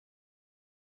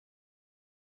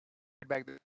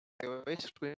Back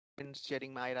screen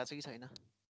सेयरिङमा आइरहेछ कि छैन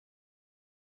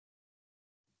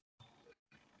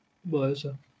भयो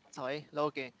सर छ है ल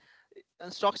okay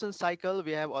instruction cycle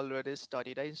we have already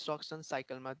study है इन्स्ट्रक्सन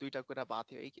साइकलमा दुईवटा कुरा भएको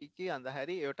थियो है के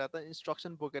भन्दाखेरि एउटा त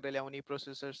इन्स्ट्रक्सन बोकेर ल्याउने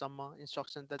प्रोसेसरसम्म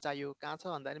इन्स्ट्रक्सन त चाहियो कहाँ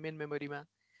छ भन्दाखेरि मेन मेमोरीमा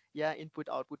या इनपुट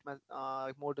आउटपुटमा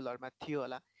मोडुलहरूमा थियो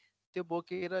होला त्यो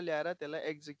बोकेर ल्याएर त्यसलाई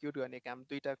एक्जिक्युट गर्ने काम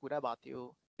दुईवटा कुरा भएको थियो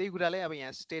त्यही कुरालाई अब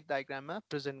यहाँ स्टेट डायग्राममा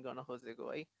प्रेजेन्ट गर्न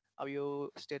खोजेको है अब यो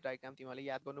स्टेट डायग्राम तिमीहरूले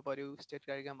याद गर्नु पर्यो स्टेट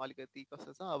डायग्राम अलिकति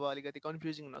कस्तो छ अब अलिकति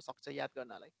कन्फ्युजिङ हुनसक्छ याद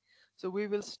गर्नलाई so we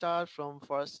will start from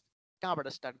first कहाँबाट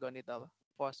स्टार्ट गर्ने त अब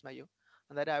फर्स्टमा यो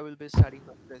भन्दाखेरि I will be starting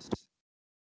from this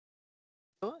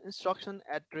instruction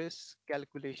address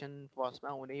calculation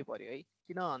फर्स्टमा हुनै पर्यो है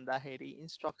किन भन्दाखेरि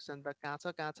इन्स्ट्रक्सन त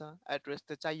कहाँ छ एड्रेस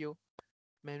त चाहियो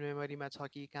मेन मेमोरीमा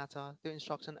छ कि कहाँ छ त्यो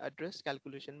इन्स्ट्रक्सन एड्रेस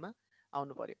क्यालकुलेसनमा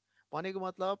आउनु पर्यो भनेको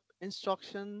मतलब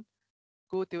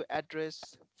इन्स्ट्रक्सनको त्यो एड्रेस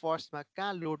फर्स्टमा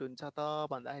कहाँ लोड हुन्छ त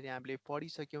भन्दाखेरि हामीले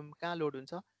पढिसक्यौँ कहाँ लोड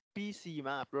हुन्छ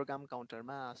पिसीमा प्रोग्राम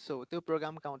काउन्टरमा सो त्यो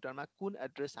प्रोग्राम काउन्टरमा कुन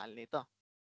एड्रेस हाल्ने त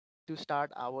टु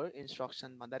स्टार्ट आवर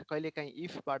इन्स्ट्रक्सन भन्दाखेरि कहिलेकाहीँ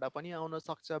इफबाट पनि आउन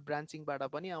सक्छ ब्रान्चिङबाट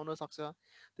पनि आउन सक्छ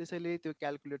त्यसैले त्यो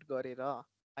क्यालकुलेट गरेर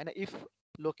होइन इफ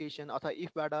लोकेसन अथवा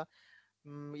इफबाट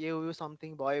यो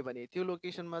समथिङ भयो भने त्यो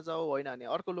लोकेसनमा जाऊ होइन भने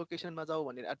अर्को लोकेसनमा जाऊ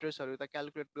भनेर एड्रेसहरू त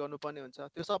क्यालकुलेट गर्नुपर्ने हुन्छ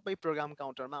त्यो सबै प्रोग्राम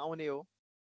काउन्टरमा आउने हो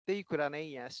त्यही कुरा नै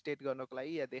यहाँ स्टेट गर्नको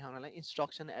लागि या देखाउनलाई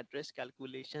इन्स्ट्रक्सन एड्रेस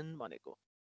क्यालकुलेसन भनेको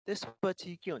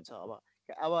त्यसपछि के हुन्छ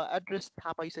अब एड्रेस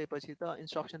थाहा पाइसकेपछि त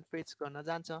इन्स्ट्रक्सन फेच गर्न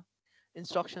जान्छ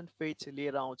इन्स्ट्रक्सन फेच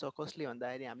लिएर आउँछ कसले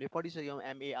भन्दाखेरि हामीले पढिसक्यौँ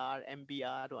एमएआर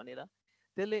एमबिआर भनेर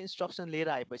त्यसले इन्स्ट्रक्सन लिएर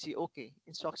आएपछि ओके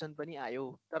इन्स्ट्रक्सन पनि आयो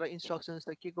तर इन्स्ट्रक्सन्स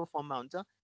त के को फर्ममा हुन्छ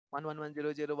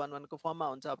 111001 फर्ममा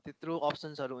हुन्छ अब त्यत्रो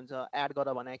अप्सन्सहरू हुन्छ एड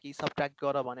गर भने कि सबट्र्याक्ट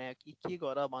गर भने कि के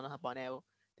गर भने हो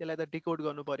त्यसलाई त डिकोड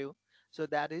गर्नु पर्यो so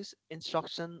that is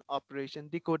instruction operation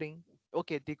डिकोडिङ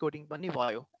okay डिकोडिङ पनि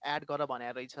भयो एड गर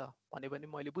भने रहेछ भने पनि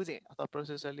मैले बुझेँ अथवा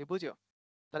प्रोसेसरले बुझ्यो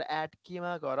तर एड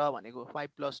केमा गर भनेको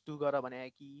 5+2 गर भने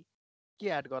कि के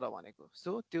एड गर भनेको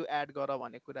सो त्यो एड गर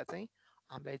भन्ने कुरा चाहिँ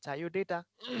हामीलाई चाहियो डेटा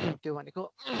त्यो भनेको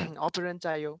अपरेन्ट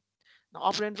चाहियो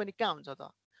अपरेन्ट पनि कहाँ हुन्छ त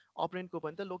अपरेन्टको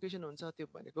पनि त लोकेसन हुन्छ त्यो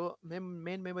भनेको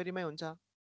मेन मेमोरीमै हुन्छ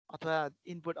अथवा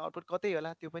इनपुट आउटपुट कतै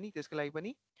होला त्यो पनि त्यसको लागि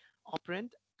पनि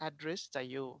अपरेन्ट एड्रेस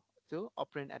चाहियो त्यो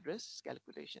अपरेन्ट एड्रेस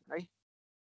क्यालकुलेसन है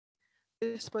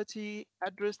त्यसपछि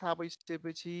एड्रेस थाहा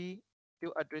भइसकेपछि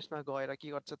त्यो एड्रेसमा गएर के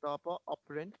गर्छ त अब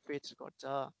अपरेन्ट फेच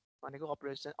गर्छ भनेको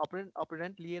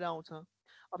अपरेन्ट लिएर आउँछ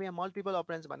अब यहाँ मल्टिपल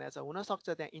अपरेन्ट्स भनेको छ हुनसक्छ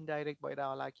त्यहाँ इन्डाइरेक्ट भएर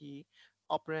होला कि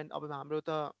अपरेन्ट अब हाम्रो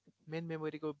त मेन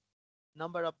मेमोरीको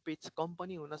नम्बर अफ बिट्स कम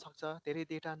पनि हुनसक्छ धेरै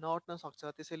डेटा नअट्न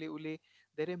सक्छ त्यसैले उसले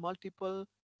धेरै मल्टिपल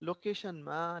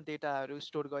लोकेसनमा डेटाहरू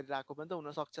स्टोर गरिरहेको पनि त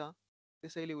हुनसक्छ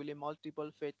त्यसैले उसले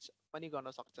मल्टिपल फेच पनि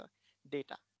गर्न सक्छ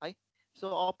डेटा है सो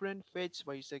अपरेन्ट फेच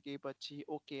भइसकेपछि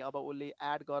ओके अब उसले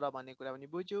एड गर भन्ने कुरा पनि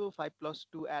बुझ्यो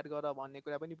 5+2 एड गर भन्ने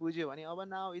कुरा पनि बुझ्यो भने अब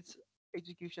now it's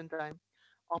execution time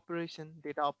operation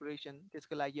data operation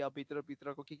त्यसको लागि अब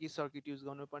भित्रको के सर्किट युज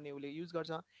गर्नुपर्ने उसले युज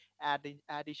गर्छ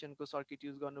एडिसनको सर्किट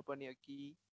युज गर्नुपर्ने हो कि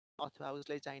अथवा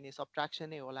उसलाई चाहिने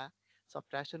सबट्र्याक्सनै होला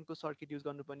सबट्र्याक्सनको सर्किट युज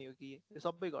गर्नुपर्ने हो कि यो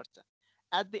सबै गर्छ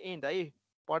एट द एन्ड है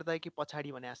पढ्दैको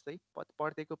पछाडि भने जस्तै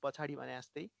पढ्दैको पछाडि भने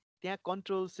जस्तै त्यहाँ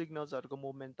कन्ट्रोल सिग्नल्सहरूको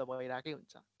मुभमेन्ट त भइरहेकै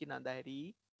हुन्छ किन भन्दाखेरि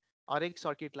हरेक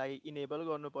सर्किटलाई इनेबल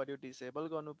गर्नु पर्यो डिसेबल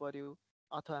गर्नु पर्यो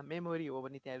अथवा मेमोरी हो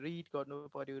भने त्यहाँ रिड गर्नु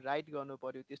पर्यो राइट गर्नु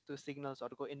पर्यो त्यस्तो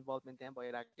सिग्नल्सहरूको इन्भल्भमेन्ट त्यहाँ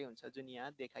भइरहेकै हुन्छ जुन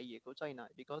यहाँ देखाइएको छैन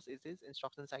because it is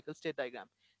instruction cycle state diagram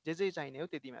जे चाहिने हो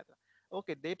त्यति मात्र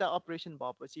ओके डेटा अपरेसन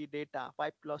भएपछि डेटा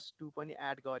 5+2 पनि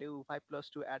एड गर्यो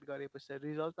 5+2 एड गरेपछि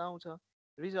रिजल्ट आउँछ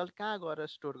रिजल्ट कहाँ गएर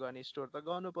स्टोर गर्ने स्टोर त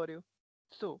गर्नु पर्यो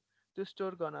सो त्यो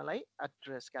स्टोर गर्नलाई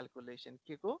एड्रेस क्यालकुलेसन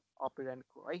के को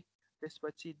अपरेन्टको है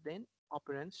त्यसपछि देन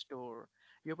अपरेन्ट स्टोर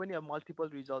यो पनि अब मल्टिपल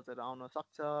रिजल्ट्सहरू आउन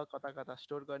सक्छ कता कता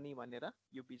स्टोर गर्ने भनेर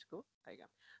यो बिचको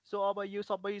डायग्राम सो अब यो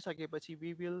सबै सकेपछि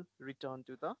we will return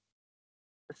to the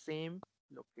same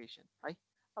location है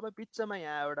अब बिचमा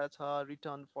यहाँ एउटा छ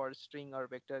return for string or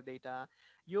vector data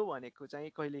यो भनेको चाहिँ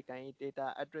कहिलेकाहीँ डेटा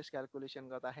एड्रेस क्यालकुलेसन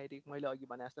गर्दाखेरि मैले अघि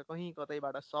भने जस्तो कहीँ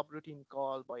कतैबाट सब रुटिन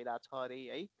कल भइरहेछ अरे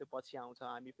है त्यो पछि आउँछ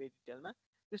हामी फेरि डिटेलमा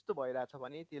त्यस्तो भइरहेछ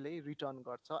भने त्यसले रिटर्न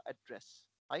गर्छ एड्रेस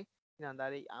है किन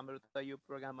भन्दाखेरि हाम्रो त यो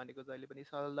प्रोग्राम भनेको जहिले पनि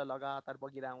सल्ल लगातार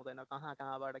बगिरहेको हुँदैन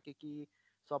कहाँबाट के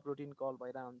सब रुटिन कल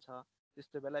भइरहेको हुन्छ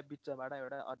त्यस्तो बेला बिचबाट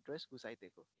एउटा एड्रेस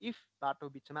घुसाइदिएको इफ बाटो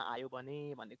बिचमा आयो भने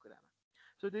भन्ने कुरामा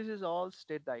so this is all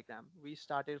state diagram we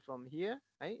started from here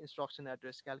है instruction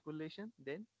address calculation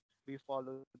then we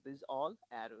follow this all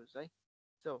arrows है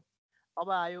सो अब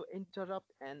आयो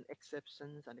इन्टरप्ट एन्ड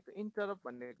एक्सेप्सन्स भनेको इन्टरप्ट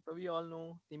भनेको त वी अल नो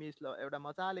तिमी एउटा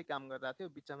मजाले काम गरिरहेको थियौ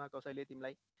बिचमा कसैले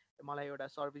तिमीलाई मलाई एउटा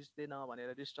सर्भिस देन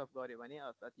भनेर डिस्टर्ब गर्यो भने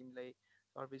अथवा तिमीलाई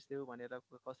सर्भिस देऊ भनेर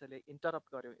कसैले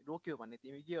इन्टरप्ट गर्यो रोक्यो भने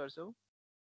तिमी के गर्छौ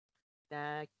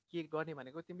त्यहाँ के गर्ने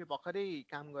भनेको तिमीले भर्खरै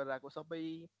काम गरेर आएको सबै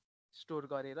स्टोर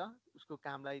गरेर उसको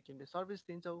कामलाई तिमीले सर्भिस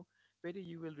दिन्छौ फेरि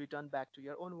you will return back to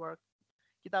your own work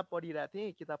किताब पढिरहेको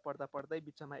थिएँ किताब पढ्दा पढ्दै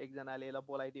बिचमा एकजनाले यसलाई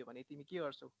बोलाइदियो भने तिमी के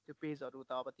गर्छौ त्यो पेजहरू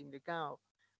त अब तिमीले कहाँ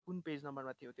कुन पेज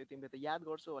नम्बरमा थियो त्यो तिमीले त याद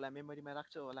गर्छौ होला मेमोरीमा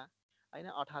राख्छौ होला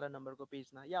होइन 18 नम्बरको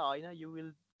पेजमा या होइन you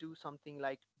will do something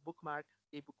like bookmark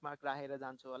केही बुकमार्क राखेर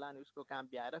जान्छौ होला अनि उसको काम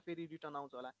भ्याएर फेरि रिटर्न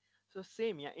आउँछ होला सो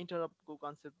सेम यहाँ इन्टरप्टको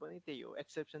कन्सेप्ट पनि त्यही हो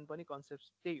एक्सेप्सन पनि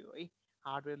कन्सेप्ट त्यही हो है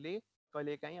हार्डवेयरले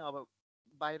कहिलेकाहीँ अब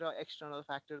बाहिर एक्सटर्नल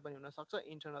फ्याक्टर पनि हुनसक्छ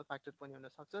इन्टर्नल फ्याक्टर पनि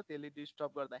हुनसक्छ त्यसले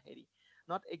डिस्टर्ब गर्दाखेरि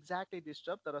नट एक्ज्याक्टली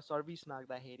डिस्टर्ब तर सर्भिस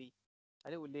माग्दाखेरि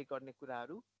है उसले गर्ने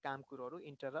कुराहरू काम कुरोहरू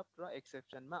इन्टरप्ट र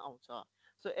एक्सेप्सनमा आउँछ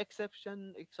सो एक्सेप्सन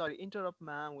सरी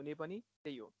इन्टरप्टमा हुने पनि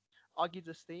त्यही हो अघि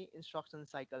जस्तै इन्स्ट्रक्सन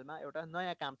साइकलमा एउटा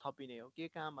नयाँ काम थपिने हो के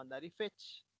काम भन्दाखेरि फेच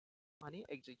अनि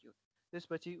एक्जिक्युट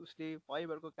त्यसपछि उसले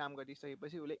भयभरको काम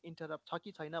गरिसकेपछि उसले इन्टरप्ट छ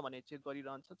कि छैन भने चेक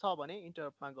गरिरहन्छ छ भने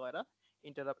इन्टरप्टमा गएर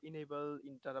इन्टरप्ट इनेबल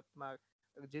इन्टरप्टमा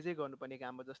जे गर्नुपर्ने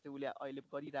काम हो जस्तै उसले अहिले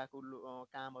गरिरहेको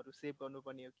कामहरू सेभ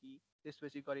गर्नुपर्ने हो कि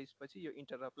त्यसपछि गरेपछि यो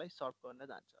इन्टरप्टलाई सर्भ गर्न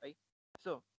जान्छ है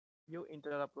सो यो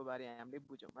इन्टरप्टको बारे हामीले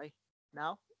बुझ्यौँ है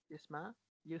नाउ यसमा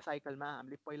यो साइकलमा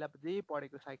हामीले पहिला जे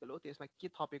पढेको साइकल हो त्यसमा के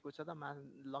थपेको छ त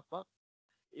लगभग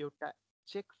एउटा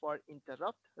चेक फर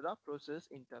इन्टरप्ट र प्रोसेस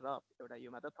इन्टरप्ट एउटा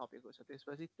यो मात्र थपेको छ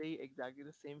त्यसपछि त्यही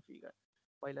एक्ज्याक्टली सेम फिगर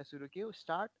पहिला सुरु के हो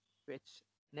start fetch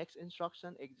next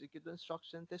instruction execute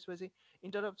instruction त्यसपछि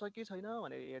इन्टरप्ट छ कि छैन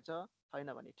भनेर हेर्छ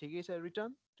छैन भने ठिकै छ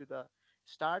रिटर्न टु द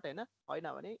स्टार्ट होइन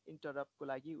भने इन्टरप्टको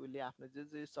लागि उसले आफ्नो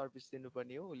जे सर्भिस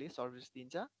दिनुपर्ने हो उसले सर्भिस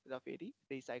दिन्छ र फेरि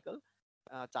त्यही साइकल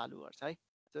चालु गर्छ है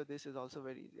so this is also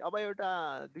very easy अब एउटा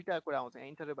दुईवटा कुरा आउँछ यहाँ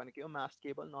इन्टरप्ट भनेको मास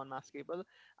cable non mass cable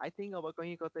I think अब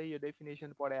कहीँ कतै यो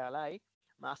डेफिनेसन पढायो होला है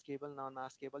मास केबल नन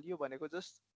मास केबल यो भनेको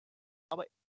जस्ट अब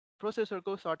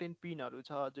प्रोसेसरको सर्टेन पिनहरू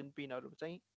छ जुन पिनहरू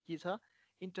चाहिँ के छ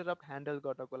इन्टरप्ट ह्यान्डल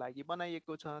गर्नको लागि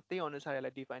बनाइएको छ त्यही अनुसार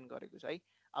यसलाई डिफाइन गरेको छ है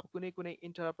अब कुनै कुनै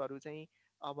इन्टरप्टहरू चाहिँ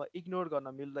अब इग्नोर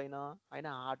गर्न मिल्दैन होइन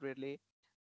हार्डवेयरले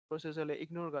प्रोसेसरले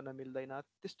इग्नोर गर्न मिल्दैन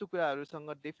त्यस्तो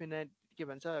कुराहरूसँग डेफिनेट के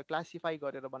भन्छ क्लासिफाई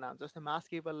गरेर बनाएको जस्तै मास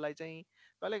केबललाई चाहिँ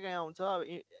कहिले काहीँ आउँछ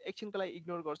एकछिनको लागि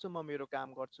इग्नोर गर्छु म मेरो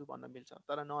काम गर्छु भन्न मिल्छ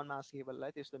तर नन मास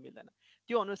केबललाई त्यस्तो मिल्दैन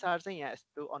त्यो अनुसार चाहिँ यहाँ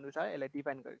यस्तो अनुसार यसलाई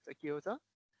डिफाइन गरेको छ के हो त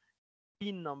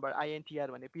पिन नम्बर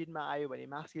आइएनटिआर भन्ने पिनमा आयो भने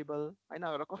मास केबल होइन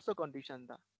र कस्तो कन्डिसन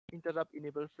त इन्टरप्ट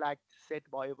इनेबल फ्ल्याग सेट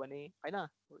भयो भने होइन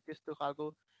त्यस्तो खालको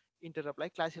इन्टरप्टलाई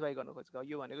क्लासिफाई गर्नु खोजेको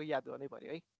यो भनेको याद गर्नै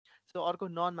पऱ्यो है सो अर्को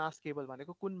नन मास केबल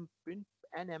भनेको कुन पिन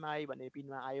एनएमआई भन्ने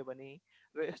पिनमा आयो भने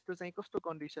र यस्तो चाहिँ कस्तो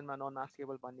कन्डिसनमा नन मास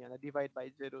केबल भन्ने भन्दा डिभाइड बाई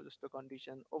जेरो जस्तो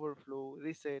कन्डिसन ओभरफ्लो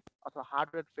रिसेट अथवा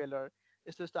हार्डवेयर फेलर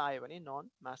यस्तो यस्तो आयो भने नन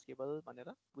मास केबल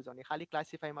भनेर बुझाउने खालि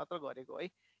क्लासिफाई मात्र गरेको है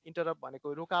इन्टरप्ट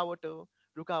भनेको रुकावट हो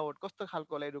रुकावट कस्तो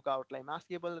खालकोलाई रुकावटलाई मास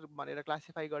केबल भनेर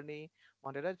क्लासिफाई गर्ने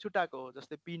भनेर छुट्टाएको हो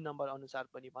जस्तै पिन नम्बर अनुसार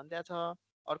पनि भनिदिएको छ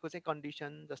अर्को चाहिँ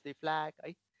कन्डिसन जस्तै फ्ल्याग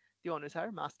है त्यो अनुसार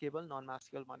मास केबल नन मास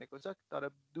केबल भनेको छ तर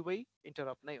दुवै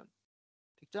इन्टरप्ट नै हुन्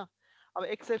ठिक छ अब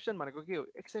एक्सेप्सन भनेको के हो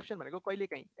एक्सेप्सन भनेको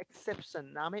कहिलेकाहीँ एक्सेप्सन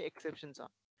नामै एक्सेप्सन छ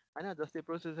होइन जस्तै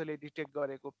प्रोसेसरले डिटेक्ट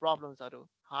गरेको प्रब्लम्सहरू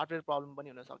हार्डवेयर प्रब्लम पनि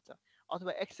हुनसक्छ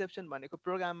अथवा एक्सेप्सन भनेको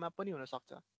प्रोग्राममा पनि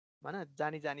हुनसक्छ होइन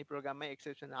जानी जानी प्रोग्राममै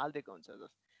एक्सेप्सन हालिदिएको हुन्छ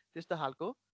त्यस्तो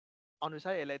खालको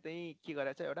अनुसार यसलाई चाहिँ के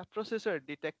गरेको छ एउटा प्रोसेसर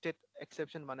डिटेक्टेड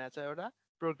एक्सेप्सन बनाएको छ एउटा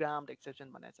प्रोग्राम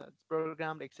एक्सेप्सन बनाएको छ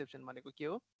प्रोग्राम एक्सेप्सन भनेको के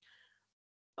हो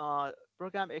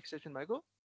प्रोग्राम एक्सेप्सन भनेको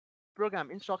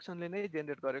प्रोग्राम इन्स्ट्रक्सनले नै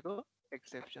जेनेरेट गरेको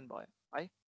एक्सेप्सन भयो है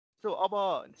सो अब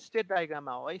स्टेट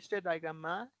डायग्राममा हो है स्टेट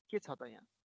डायग्राममा के छ त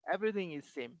यहाँ एभ्रिथिङ इज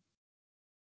सेम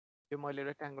यो मैले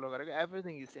रेक्ट्याङ्गुलर गरेको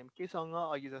एभ्रिथिङ इज सेम केसँग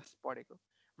अघि जस्ट पढेको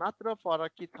मात्र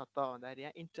फरक के छ त भन्दाखेरि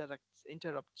यहाँ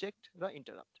इन्टरप्ट चेक र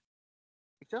इन्टरप्ट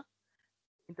ठिक छ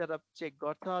इन्टरप्ट चेक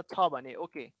गर्छ छ भने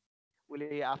ओके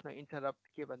उसले आफ्नो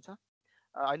इन्टरप्ट के भन्छ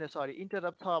होइन सरी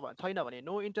इन्टरप्ट छैन भने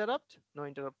नो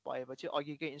इन्टरप्ट भएपछि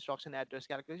अघिकै इन्स्ट्रक्सन एड्रेस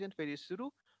क्यालकुलेसन फेरि सुरु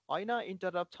होइन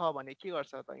इन्टरप्ट छ भने के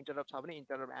गर्छ त इन्टरप्ट छ भने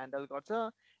इन्टरप्ट ह्यान्डल गर्छ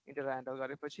इन्टरप्ट ह्यान्डल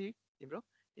गरेपछि तिम्रो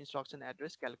इन्स्ट्रक्सन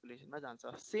एड्रेस क्यालकुलेसनमा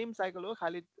जान्छ सेम साइकल हो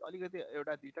खालि अलिकति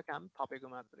एउटा दुइटा काम थपेको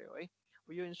मात्रै हो है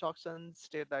यो इन्स्ट्रक्सन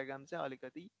स्टेट डायग्राम चाहिँ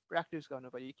अलिकति प्र्याक्टिस गर्नु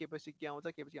पऱ्यो केपछि के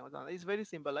आउँछ केपछि आउँछ इट्स भेरी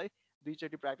सिम्पल है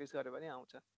दुईचोटि प्र्याक्टिस गऱ्यो भने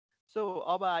आउँछ सो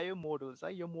अब आयो मोडुल्स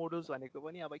है यो मोडुल्स भनेको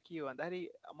पनि अब के हो भन्दाखेरि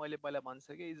मैले पहिला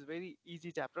भनिसकेँ इज भेरी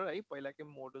इजी च्याप्टर है पहिलाकै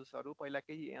मोडुल्सहरू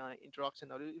पहिलाकै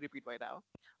इन्ट्रोडक्सनहरू रिपिट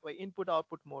भइरहेको अब इनपुट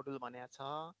आउटपुट मोडुल भनेको छ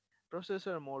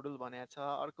प्रोसेसर मोडुल भनेको छ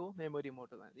अर्को मेमोरी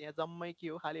मोडुल भनेको यहाँ जम्मै के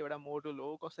हो खालि एउटा मोडुल हो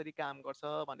कसरी काम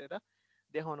गर्छ भनेर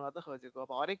देखाउनु मात्र खोजेको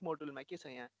अब हरेक मोडुलमा के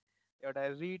छ यहाँ एउटा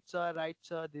रिड छ राइट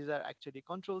छ these are actually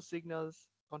control signals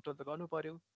control त गर्नु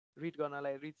पर्यो रिड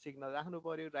गर्नलाई रिड सिग्नल राख्नु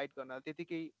पर्यो, राइट गर्न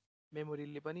त्यतिकै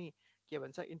मेमोरीले पनि के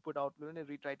भन्छ इनपुट आउटपुट पनि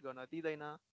रिड राइट गर्न दिँदैन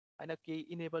होइन, केही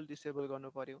इनेबल डिसेबल गर्नु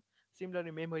पर्यो।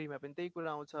 सिमिलरली मेमोरीमा पनि त्यही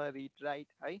कुरा आउँछ, रिड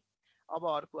राइट है। अब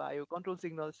अर्को आयो कन्ट्रोल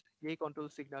सिग्नल्स, यही कन्ट्रोल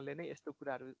सिग्नलले नै यस्तो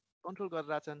कुराहरू कन्ट्रोल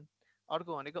गरिरहेछन्।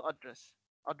 अर्को भनेको एड्रेस,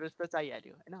 एड्रेस त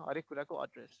चाहिहाल्यो होइन, हरेक कुराको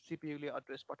एड्रेस, सिपियुले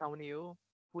एड्रेस पठाउने हो,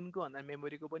 कुनको भन्दा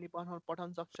मेमोरीको पनि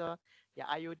पठाउन सक्छ, या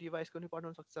आइओ डिभाइसको पनि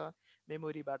पठाउन सक्छ।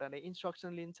 मेमोरीबाट नै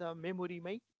इन्स्ट्रक्सन लिन्छ,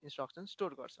 मेमोरीमै इन्स्ट्रक्सन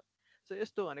स्टोर गर्छ। सो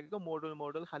यस्तो भनेको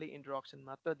मोडल खालि इन्ट्रक्सन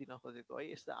मात्र दिन खोजेको है,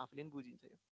 यस्तो आफूले पनि बुझिन्छ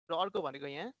यो। र अर्को भनेको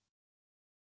यहाँ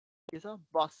के छ,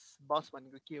 बस। बस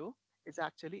भनेको के हो, इट्स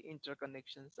एक्चुअली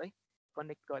इन्टरकनेक्सन्स है,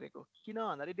 कनेक्ट गरेको किन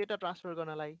भन्दाखेरि डेटा ट्रान्सफर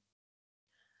गर्नलाई,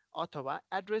 अथवा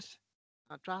एड्रेस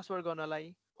ट्रान्सफर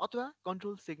गर्नलाई, अथवा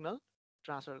कन्ट्रोल सिग्नल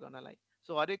ट्रान्सफर गर्नलाई।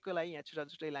 सो हरेकको लागि यहाँ छुट्टा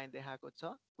छुट्टै लाइन देखाएको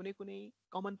छ, कुनै कुनै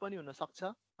कमन पनि हुनसक्छ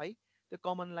है। त्यो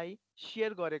कमनलाई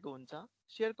सेयर गरेको हुन्छ।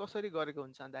 सेयर कसरी गरेको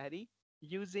हुन्छ भन्दाखेरि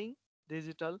युजिङ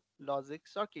डिजिटल लजिक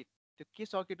सर्किट। त्यो के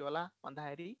सर्किट होला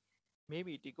भन्दाखेरि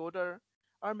maybe decoder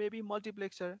or maybe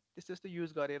multiplexer त्यस्तो यस्तो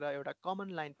युज गरेर एउटा कमन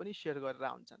लाइन पनि सेयर गरेर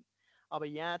हुन्छन्। अब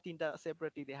यहाँ तिनवटा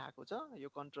सेपरेटली देखाएको छ, यो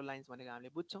कन्ट्रोल लाइन्स भनेको हामीले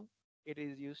बुझ्छौँ। It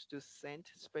is use to send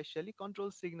specially control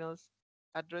signals.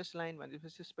 Address line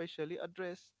भनेपछि स्पेसली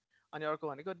एड्रेस। अनि अर्को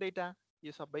भनेको डेटा।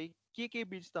 यो सबै के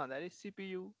बिच त भन्दाखेरि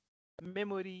सिपियु,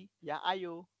 मेमोरी या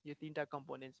आइओ, यो तिनवटा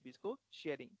कम्पोनेन्ट्स बिचको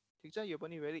सेयरिङ। ठिक छ, यो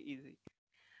पनि भेरी इजी।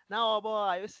 न अब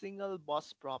आयो सिङ्गल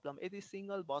बस प्रब्लम। यदि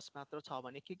सिङ्गल बस मात्र छ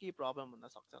भने के प्रब्लम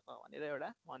हुनसक्छ त भनेर एउटा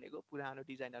भनेको पुरानो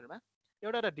डिजाइनरमा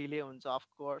एउटा त डिले हुन्छ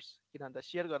अफकोर्स, किन भन्दा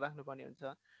सेयर गरेर राख्नुपर्ने हुन्छ।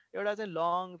 एउटा चाहिँ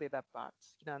लङ डेटा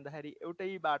पार्ट्स, किन भन्दाखेरि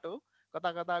एउटै बाटो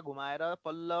कता कता घुमाएर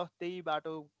पल्ल त्यही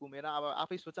बाटो घुमेर, अब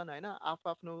आफै सोच न होइन,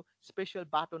 आफ्नो स्पेसल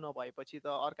बाटो नभएपछि त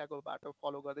अर्काको बाटो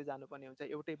फलो गर्दै जानुपर्ने हुन्छ,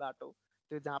 एउटै बाटो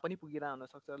त्यो जहाँ पनि पुगिरह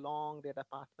हुनसक्छ, लङ डेटा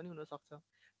पाथ पनि हुनसक्छ।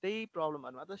 त्यही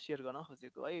प्रब्लमहरूमा त सेयर गर्न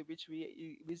खोजेको है,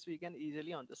 which we can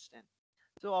easily understand.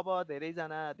 So अब धेरै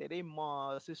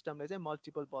सिस्टमले चाहिँ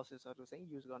मल्टिपल बसेसहरू चाहिँ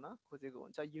युज गर्न खोजेको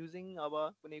हुन्छ, युजिङ अब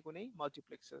कुनै कुनै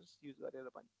मल्टिप्लेक्सर्स युज गरेर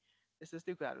पनि। यस्तो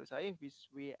यस्तै कुराहरू छ है, which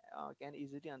we can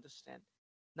easily understand.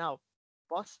 Now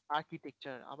bus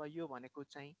architecture, अब यो भनेको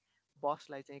चाहिँ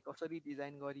बसलाई चाहिँ कसरी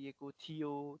डिजाइन गरिएको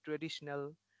थियो ट्रेडिसनल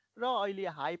र अहिले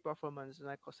हाई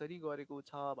पर्फर्मेन्समा कसरी गरेको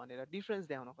छ भनेर डिफ्रेन्स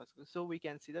देखाउन खोजेको। So we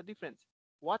can see the difference.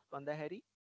 What भन्दाखेरि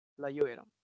ल यो हेरौँ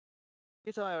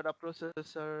के छ, एउटा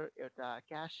प्रोसेसर, एउटा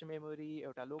क्यास मेमोरी,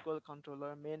 एउटा लोकल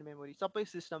कन्ट्रोलर, मेन मेमोरी, सबै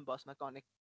सिस्टम बसमा कनेक्ट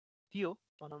थियो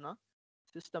भनौँ न।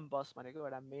 सिस्टम बस भनेको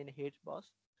एउटा मेन हेड बस।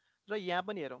 र यहाँ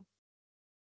पनि हेरौँ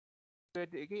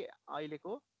कि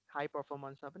अहिलेको हाई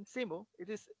पर्फर्मेन्समा पनि सेम हो, इट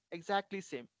इज एक्ज्याक्टली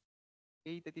सेम,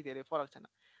 केही त्यति धेरै फरक छैन।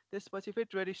 त्यसपछि फेरि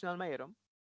ट्रेडिसनलमा हेरौँ,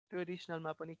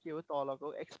 ट्रेडिसनलमा पनि के हो,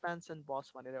 तलको एक्सपेन्सन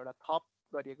बस भनेर एउटा थप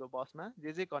गरिएको बसमा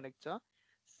जे कनेक्ट छ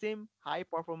सेम हाई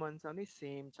पर्फर्मेन्समा पनि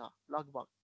सेम छ लगभग।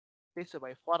 त्यसो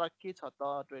भए फरक के छ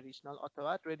त ट्रेडिसनल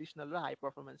अथवा ट्रेडिसनल र हाई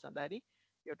पर्फर्मेन्स भन्दाखेरि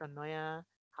एउटा नयाँ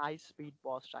हाई स्पिड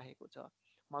बस राखेको छ,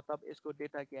 मतलब यसको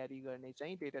डेटा क्यारी गर्ने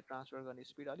चाहिँ डेटा ट्रान्सफर गर्ने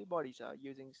स्पिड अलिक बढी छ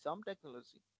युजिङ सम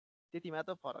टेक्नोलोजी। त्यति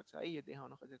मात्र फरक छ है यो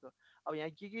देखाउन खोजेको। अब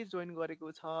यहाँ के जोइन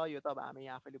गरेको छ यो त अब हामी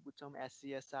आफैले बुझ्छौँ,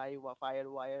 एससिएसआई वा fire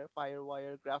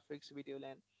wire graphics video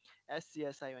land.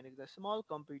 एससिएसआई भनेको त स्मल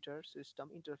कम्प्युटर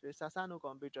सिस्टम इन्टरफेस, सानो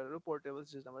कम्प्युटरहरू पोर्टेबल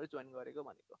सिस्टमहरू जोइन गरेको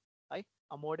भनेको है।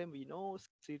 Modem we know,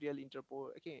 serial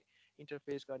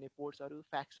interface गर्ने पोर्ट्सहरू,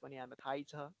 फ्याक्स पनि हामीलाई थाहै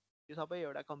छ। यो सबै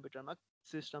एउटा कम्प्युटरमा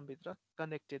सिस्टमभित्र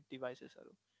कनेक्टेड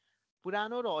डिभाइसेसहरू।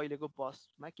 पुरानो र अहिलेको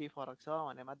बसमा के फरक छ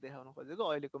भनेर देखाउन खोजेको,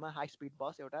 अहिलेकोमा हाई स्पिड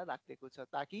बस एउटा राखिदिएको छ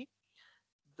ताकि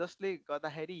जसले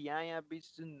गर्दाखेरि यहाँ बिच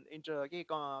जुन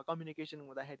कम्युनिकेसन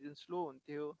हुँदाखेरि जुन स्लो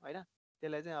हुन्थ्यो होइन,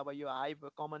 त्यसलाई चाहिँ अब यो हाई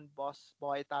कमन बस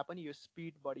भए तापनि यो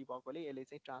स्पिड बढी भएकोले यसले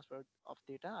चाहिँ ट्रान्सफर अफ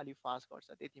डेटा अलिक फास्ट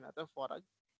गर्छ, त्यति मात्र फरक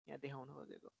यहाँ देखाउन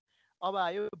खोजेको। अब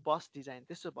आयो बस डिजाइन।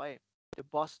 त्यसो भए त्यो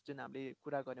बस जुन हामीले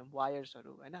कुरा गऱ्यौँ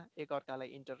वायर्सहरू होइन, एकअर्कालाई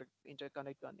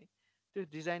इन्टरकनेक्ट गर्ने, त्यो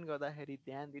डिजाइन गर्दाखेरि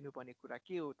ध्यान दिनुपर्ने कुरा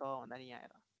के हो त भन्दाखेरि यहाँ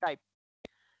हेर टाइप।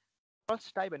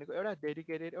 फर्स्ट टाइप भनेको एउटा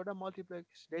डेडिकेटेड, एउटा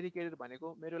मल्टिप्लेक्स। डेडिकेटेड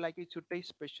भनेको मेरो लागि छुट्टै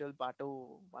स्पेसल बाटो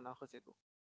भन्न खोजेको।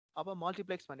 अब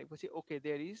मल्टिप्लेक्स भनेपछि ओके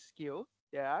देयर इज के हो,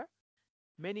 देयर आर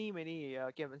मेनी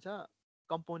के भन्छ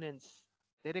कम्पोनेन्ट्स,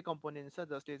 धेरै कम्पोनेन्ट्स छ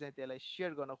जसले चाहिँ त्यसलाई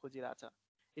सेयर गर्न खोजिरहेछ।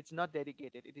 It's not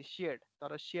dedicated, it is सेयर्ड।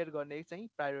 तर सेयर गर्ने चाहिँ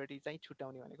प्रायोरिटी चाहिँ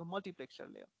छुट्याउने भनेको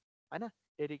मल्टिप्लेक्सरले हो होइन।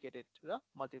 डेडिकेटेड र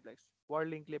मल्टिप्लेक्स। वर्ल्ड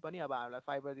लिङ्कले पनि अब हामीलाई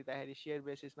फाइबर दिँदाखेरि सेयर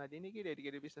बेसिसमा दिने कि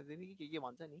डेडिकेटेड बेसिसमा दिने कि के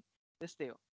भन्छ नि, त्यस्तै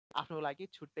हो, आफ्नो लागि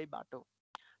छुट्टै बाटो।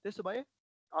 त्यसो भए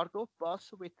अर्को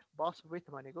बस विथ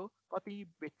भनेको कति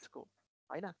बिट्सको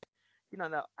होइन, किन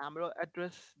भन्दा हाम्रो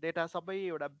एड्रेस डेटा सबै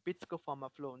एउटा बिट्सको फर्ममा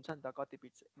फ्लो हुन्छ नि त, कति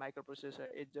बिट्स। माइक्रो प्रोसेसर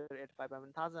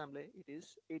 8085 थाहा छ हामीले, इट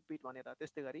इज 8 बिट भनेर।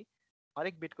 त्यस्तै गरी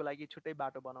हरेक बिटको लागि छुट्टै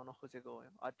बाटो बनाउन खोजेको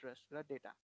हो एड्रेस र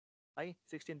डेटा है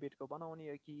 16 बिटको बनाउने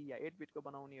हो कि या 8 बिटको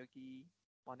बनाउने हो कि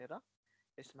भनेर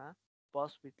यसमा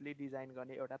बसभित्रले डिजाइन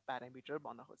गर्ने एउटा प्यारामिटर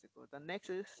भन्न खोजेको। The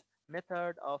next is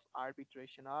method of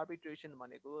arbitration. Arbitration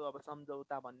भनेको अब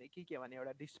सम्झौता भन्ने के भने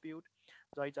एउटा डिस्प्युट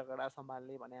झै झगडा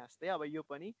सम्हाल्ने भने जस्तै अब यो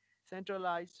पनि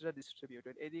सेन्ट्रलाइज र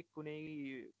डिस्ट्रिब्युटेड। यदि कुनै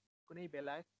कुनै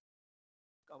बेला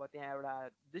अब त्यहाँ एउटा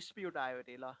डिस्प्युट आयो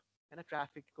अरे ल होइन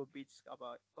ट्राफिकको बिच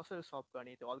अब कसरी सल्भ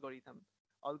गर्ने त्यो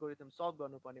अल्गोरिथम सल्भ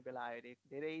गर्नुपर्ने बेला आयो अरे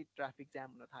धेरै ट्राफिक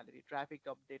जाम हुन थाल्यो अरे ट्राफिक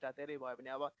अब डेटा धेरै भयो भने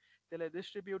अब त्यसलाई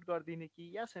डिस्ट्रिब्युट गरिदिने कि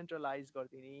या सेन्ट्रलाइज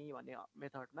गरिदिने भन्ने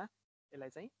मेथडमा यसलाई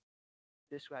चाहिँ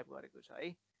डिस्क्राइब गरेको छ है।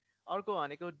 अर्को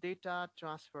भनेको डेटा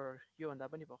ट्रान्सफर योभन्दा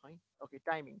पनि भयो है। ओके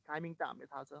टाइमिङ त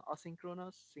हामीलाई थाहा छ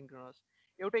असिङ्क्रोनस सिङ्क्रोनस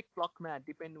एउटै क्लकमा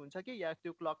डिपेन्ड हुन्छ कि या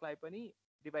त्यो क्लकलाई पनि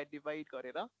डिभाइड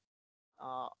गरेर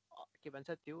के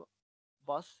भन्छ त्यो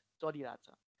बस चलिरहेछ।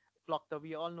 क्लक त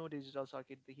वी अल नो डिजिटल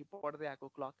सर्किटदेखि पढ्दै आएको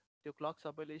क्लक त्यो क्लक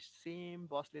सबैले सेम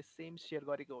बसले सेम सेयर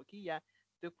गरेको हो कि या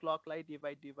त्यो क्लकलाई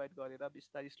डिभाइड गरेर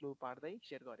बिस्तारै स्लो पार्दै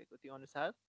सेयर गरेको त्यो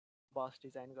अनुसार बस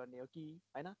डिजाइन गर्ने हो कि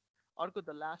होइन। अर्को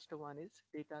the last one is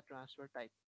data transfer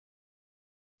type.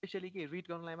 Specially के रिड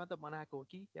गर्नलाई मात्र बनाएको हो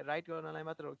कि या राइट गर्नलाई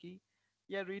मात्र हो कि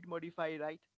या रिड मोडिफाई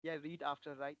राइट या रिड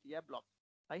आफ्टर राइट या ब्लक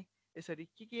है। यसरी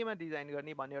केमा डिजाइन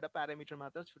गर्ने भन्ने एउटा प्यारामिटर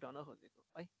मात्र छुटाउन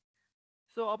खोजेको है।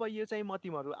 सो अब यो चाहिँ म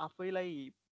तिमीहरू आफैलाई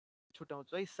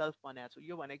छुट्याउँछु है सेल्फ बनाएको छु।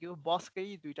 यो भनेको बसकै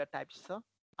दुईवटा टाइप्स छ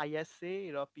आइएसए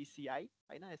र पिसिआई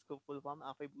होइन। यसको फुल फर्म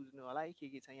आफै बुझ्नु होला है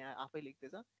के छ यहाँ आफै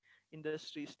लेख्दैछ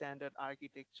इन्डस्ट्री स्ट्यान्डर्ड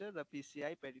आर्किटेक्चर र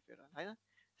पिसिआई पेरिफेरल होइन।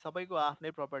 सबैको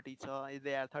आफ्नै प्रपर्टी छ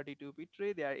दे आर 32 बिट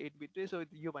रे दे आर 8 बिट रे। सो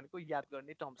यो भनेको याद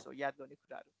गर्ने टर्म्स हो याद गर्ने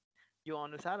कुराहरू यो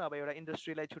अनुसार अब एउटा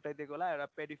इन्डस्ट्रीलाई छुट्याइदिएको होला एउटा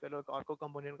पेरिफेरलको अर्को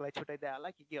कम्पोनेन्टको लागि छुट्याइदिएको होला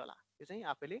के होला त्यो चाहिँ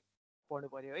आफैले पढ्नु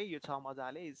पऱ्यो है। यो छ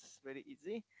मजाले इट्स भेरी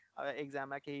इजी। अब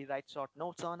एक्जाममा केही राइट सर्ट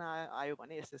नोट्स आयो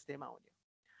भने यस्तैमा आउने।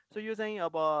 सो यो चाहिँ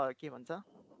अब के भन्छ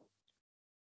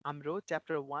हाम्रो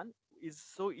च्याप्टर 1 इज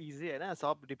सो इजी होइन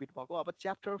सब रिपिट भएको। अब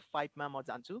च्याप्टर 5मा म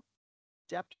जान्छु।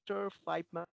 च्याप्टर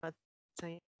 5मा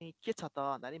चाहिँ के छ त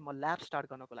भन्दाखेरि म ल्याब स्टार्ट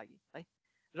गर्नको लागि है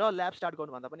र ल्याब स्टार्ट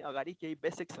गर्नुभन्दा पनि अगाडि केही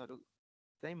बेसिक्सहरू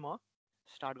चाहिँ म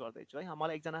स्टार्ट गर्दैछु है।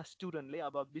 मलाई एकजना स्टुडेन्टले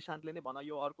अब विशान्तले नै भन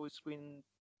यो अर्को स्क्रिन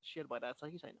सेयर भइरहेको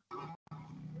छ कि छैन?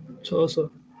 छ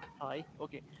है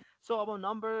ओके। सो अब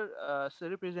नम्बर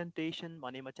रिप्रेजेन्टेसन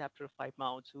भने म च्याप्टर 5मा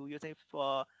आउँछु। यो चाहिँ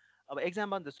अब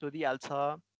एक्जाममा त सोधिहाल्छ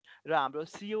र हाम्रो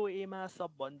सिओएमा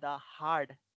सबभन्दा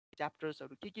हार्ड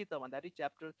च्याप्टर्सहरू के त भन्दाखेरि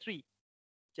च्याप्टर 3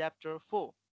 च्याप्टर 4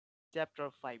 च्याप्टर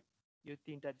 5 यो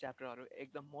तिनवटा च्याप्टरहरू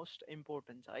एकदम मोस्ट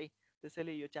इम्पोर्टेन्ट छ है।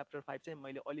 त्यसैले यो च्याप्टर 5 चाहिँ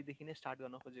मैले अहिलेदेखि नै स्टार्ट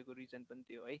गर्न खोजेको रिजन पनि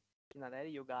त्यो है किन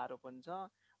भन्दाखेरि यो गाह्रो पनि छ।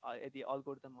 यदि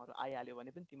अल्गोरिथमहरू आइहाल्यो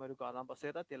भने पनि तिमीहरू घरमा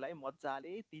बसेर त्यसलाई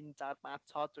मजाले 3 4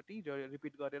 5 6 चोटि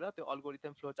रिपिट गरेर त्यो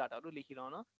अल्गोरिथम फ्लो चार्टहरू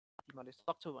लेखिरहन तिमीहरूले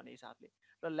सक्छौ भन्ने हिसाबले।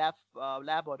 र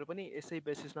ल्याबहरू पनि यसै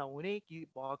बेसिसमा हुने कि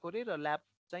भएको रे र ल्याब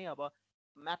चाहिँ अब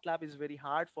MATLAB is very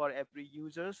hard for every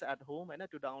users at home होइन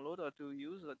टु डाउनलोड टु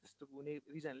युज त्यस्तो हुने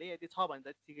रिजनले यदि छ भने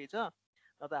त ठिकै छ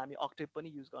न त हामी अक्टेभ पनि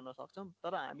युज गर्न सक्छौँ।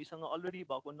 तर हामीसँग अलरेडी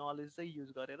भएको नलेज चाहिँ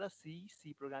युज गरेर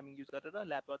सी प्रोग्रामिङ युज गरेर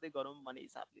ल्याब गर्दै गरौँ भन्ने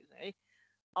हिसाबले चाहिँ है।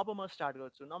 अब म स्टार्ट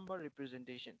गर्छु नम्बर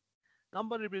रिप्रेजेन्टेसन।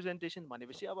 नम्बर रिप्रेजेन्टेसन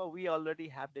भनेपछि अब we already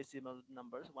have decimal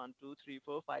numbers 1 2 3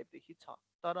 4 5देखि छ।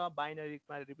 तर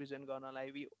बाइनरीमा रिप्रेजेन्ट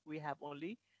गर्नलाई we have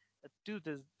only to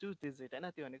digit होइन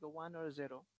त्यो भनेको 1 र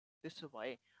 0। त्यसो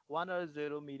भए 1 र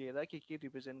 0 मिलेर के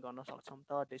रिप्रेजेन्ट गर्न सक्छौँ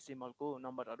त डेसिमलको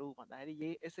नम्बरहरू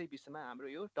भन्दाखेरि यसै विषयमा हाम्रो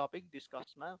यो टपिक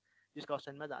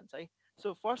डिस्कसनमा जान्छ है।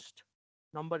 So first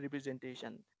number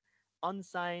representation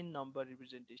अनसाइन number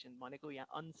representation भनेको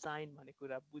यहाँ अनसाइन भन्ने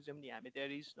कुरा बुझ्यौँ नि हामी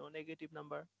there is no negative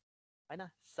number होइन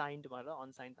साइन्ड भनेर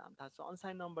अनसाइन त हामी थाहा छ।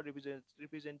 अनसाइन नम्बर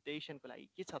रिप्रेजेन्टेसनको लागि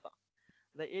के छ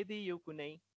त यदि यो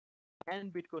कुनै एन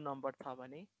बिटको नम्बर छ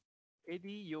भने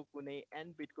यदि यो कुनै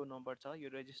एन बिटको नम्बर छ यो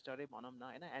रेजिस्टरै भनौँ न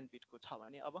होइन एन बिटको छ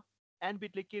भने अब एन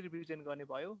बिटले के रिप्रेजेन्ट गर्ने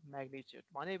भयो म्याग्निच्युड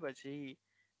भनेपछि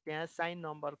त्यहाँ साइन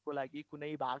नम्बरको लागि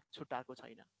कुनै भाग छुट्टाएको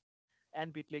छैन।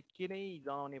 एन बिटले के नै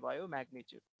जनाउने भयो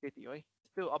म्याग्निच्युड त्यति हो है।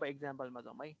 त्यो अब एक्जाम्पलमा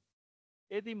जाउँ है।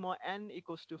 यदि म एन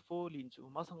इक्वल्स टु 4 लिन्छु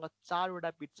मसँग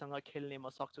 4वटा बिटसँग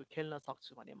खेल्न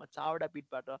सक्छु भने म 4वटा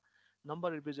बिटबाट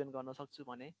नम्बर रिप्रेजेन्ट गर्न सक्छु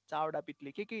भने 4वटा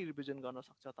बिटले के रिप्रेजेन्ट गर्न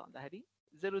सक्छ त भन्दाखेरि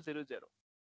 000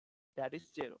 द्याट इज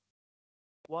 0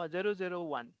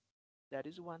 001 द्याट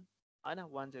इज 1 होइन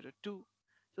 102।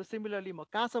 सो सिमिलरली म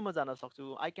कहाँसम्म जान सक्छु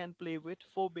I can play with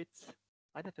 4 bits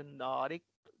होइन त्यो हरेक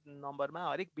नम्बरमा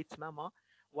हरेक बिट्समा म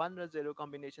 1 र 0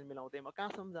 कम्बिनेसन मिलाउँदै म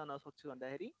कहाँसम्म जान सक्छु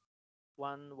भन्दाखेरि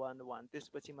 111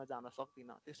 त्यसपछि म जान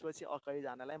सक्दिनँ। त्यसपछि अगाडि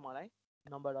जानलाई मलाई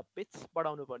नम्बर अफ बिट्स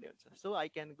बढाउनु पर्ने हुन्छ। So I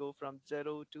can go from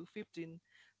 0 to 15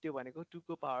 त्यो भनेको 2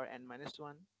 को पावर n माइनस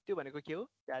 1 त्यो भनेको के हो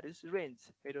द्याट इज रेन्ज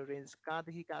मेरो रेन्ज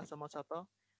कहाँदेखि कहाँसम्म छ त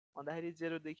भन्दाखेरि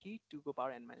 0देखि 2 को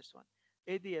पावर n माइनस 1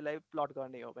 यदि यसलाई प्लट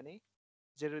गर्ने हो भने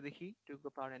 0देखि 2 को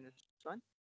पावर n माइनस 1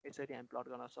 यसरी हामी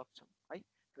प्लट गर्न सक्छौँ है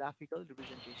ग्राफिकल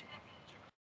रिप्रेजेन्टेसन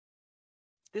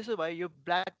त्यसो भए यो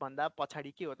ब्ल्याक भन्दा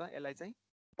पछाडि के हो त यसलाई चाहिँ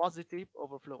पोजिटिभ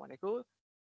ओभरफ्लो भनेको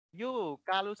यो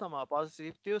कालोसम्म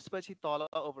पोजिटिभ त्यसपछि तल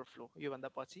ओभरफ्लो योभन्दा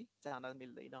पछि जान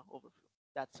मिल्दैन ओभरफ्लो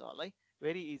द्याट्स अल है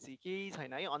भेरी इजी केही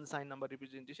छैन है अनसाइन number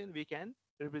representation we can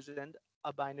represent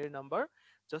a binary number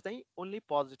जो चाहिँ ओन्ली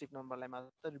पोजिटिभ नम्बरलाई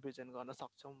मात्र रिप्रेजेन्ट गर्न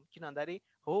सक्छौँ किन भन्दाखेरि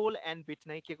होल एन्ड बिट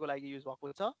नै के को लागि युज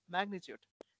भएको छ magnitude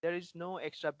there is no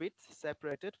extra beet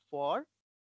separated for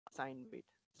sign bit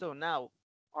so now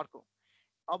अर्को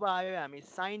अब आयो हामी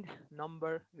साइन्ड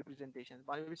नम्बर रिप्रेजेन्टेसन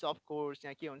भनेपछि अफकोर्स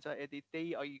यहाँ के हुन्छ यदि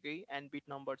त्यही अघिकै एन बिट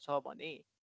नम्बर छ भने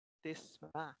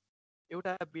त्यसमा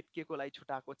एउटा बिट के को लागि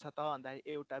छुट्याएको छ त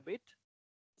भन्दाखेरि एउटा बिट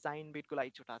साइन बिटको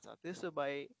लागि छुट्टा छ त्यसो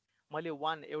भए मैले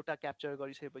वान एउटा क्याप्चर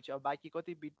गरिसकेपछि अब बाँकी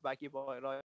कति बिट बाँकी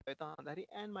रह्यो त भन्दाखेरि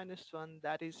an minus one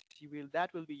that will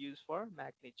be use for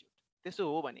magnitude त्यसो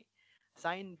हो भने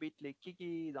साइन बिटले के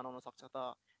जनाउन सक्छ त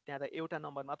त्यहाँ त एउटा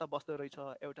नम्बर मात्र बस्दो रहेछ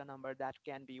एउटा number that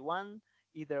can be one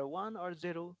either one or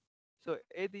zero so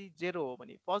यदि जेरो हो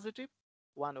भने पोजिटिभ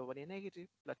वान हो भने नेगेटिभ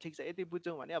ल ठिक छ यदि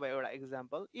बुझ्यौँ भने अब एउटा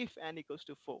example if an equals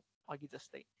to 4 अघि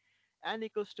जस्तै एन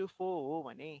इक्वल्स टु 4 हो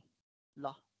भने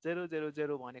ल 0 0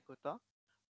 0 भनेको त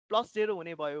प्लस 0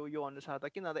 हुने भयो यो अनुसार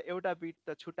त किन भन्दा एउटा बिट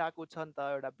त छुट्याएको छ नि त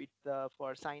एउटा बिट त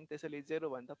फर साइन त्यसैले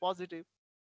 0 भने त पोजिटिभ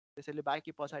त्यसैले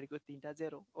बाँकी पछाडिको तिनवटा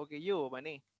 0 ओके यो हो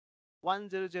भने 1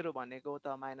 0 0 भनेको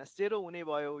त माइनस 0 हुने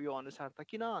भयो यो अनुसार त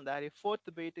किन भन्दाखेरि fourth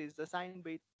beet is the sign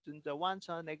beet जुन चाहिँ 1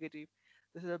 छ नेगेटिभ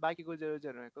त्यसैले बाँकीको 0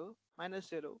 0 भनेको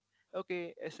माइनस 0 ओके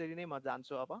यसरी नै म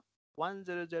जान्छु अब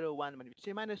 1001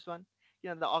 भनेपछि माइनस 1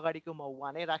 किन भन्दा अगाडिको म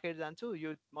 1 नै राखेर जान्छु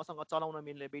यो मसँग चलाउन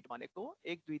मिल्ने बिट भनेको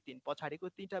 1 2 3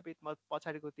 पछाडिको तिनवटा बिट म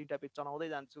पछाडिको तिनवटा बिट चलाउँदै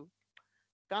जान्छु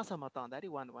कहाँसम्म त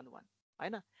भन्दाखेरि 1 1 1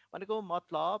 होइन भनेको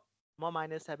मतलब म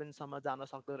 -7सम्म जान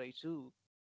सक्दो रहेछु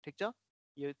ठिक छ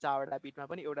यो चारवटा बिटमा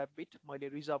पनि एउटा बिट मैले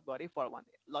रिजर्भ गरेँ फर वान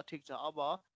ल ठिक छ अब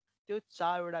त्यो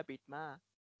चारवटा बिटमा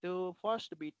त्यो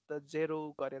फर्स्ट बिट त 0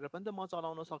 गरेर पनि त म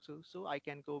चलाउन सक्छु so I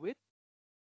can go with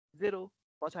 0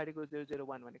 पछाडिको 0 0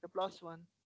 1 भनेको +1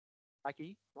 बाँकी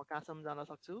म कहाँसम्म जान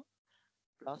सक्छु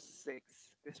 +6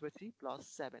 त्यसपछि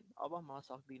 +7 अब म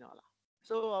सक्दिनँ होला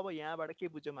सो अब यहाँबाट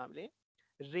के बुझ्यौँ हामीले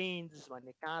रेन्ज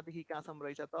भन्ने कहाँदेखि कहाँसम्म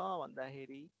रहेछ त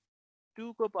भन्दाखेरि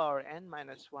 2 को पावर n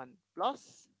माइनस 1 प्लस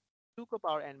 2 को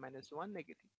पावर n माइनस 1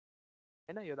 नेगेटिभ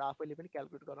होइन यो त आफैले पनि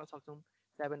क्यालकुलेट गर्न सक्छौँ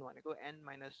 7 भनेको n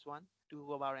माइनस 1 2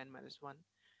 को पावर n माइनस 1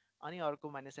 अनि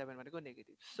अर्को -7 भनेको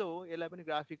नेगेटिभ सो यसलाई पनि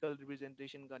ग्राफिकल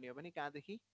रिप्रेजेन्टेसन गर्ने हो भने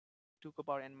कहाँदेखि 2 को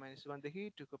पावर n माइनस 1 देखि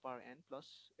 2 को पावर n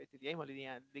प्लस यति है मैले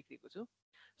यहाँ लेखिदिएको छु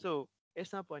सो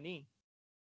यसमा पनि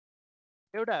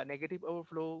एउटा नेगेटिभ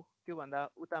ओभरफ्लो त्योभन्दा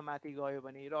उता माथि गयो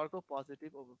भने र अर्को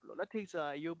पोजिटिभ ओभरफ्लो ल ठिक छ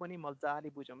यो पनि मजाले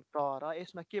बुझौँ तर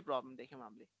यसमा के प्रब्लम देख्यौँ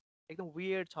हामीले एकदम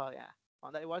वियर्ड छ यहाँ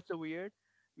भन्दा वाट्स द वियर्ड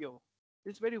यो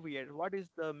it's very weird what is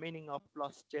the meaning of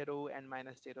 +0 and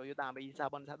 -0 यो त हाम्रो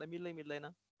हिसाब अनुसार त मिल्दैन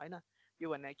होइन यो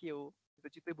भन्ने के हो त्यो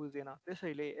चित्तै बुझ्दैन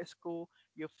त्यसैले यसको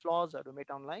यो फ्लजहरू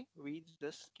मेटाउनलाई we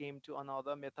just came to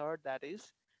another method that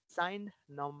is signed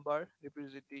number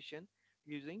representation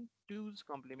using 2's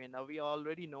complement. Now we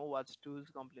already know what's 2's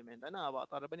complement होइन अब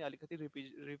तर पनि अलिकति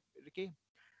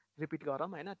रिपिट गरौँ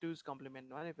होइन 2's complement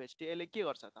भनेपछि यसले के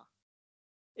गर्छ त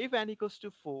if n equals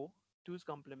to 4 2's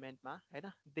complementमा होइन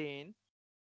देन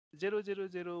 0 0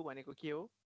 0 भनेको के हो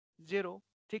 0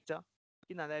 ठिक छ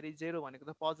किन भन्दाखेरि 0 भनेको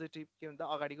त पोजिटिभ के भन्छ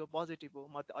अगाडिको पोजिटिभ हो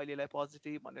म अहिलेलाई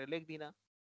पोजिटिभ भनेर लेख्दिनँ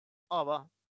अब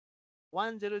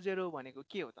 1 0 0 भनेको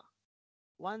के हो त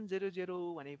 1 0 0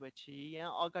 भनेपछि यहाँ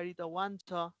अगाडि त 1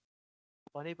 छ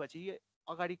भनेपछि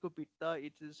अगाडिको बिट त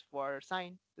इट इज फर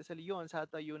साइन त्यसैले यो अनुसार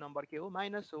त यो नम्बर के हो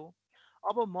माइनस हो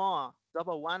अब म जब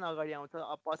 1 अगाडि आउँछ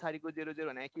अब पछाडिको 0 0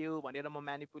 भने के हो भनेर म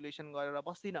म्यानिपुलेसन गरेर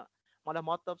बस्दिनँ मलाई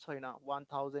मतलब छैन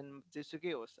 1000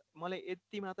 जेसुकै होस् मलाई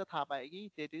यति मात्र थाहा पाएँ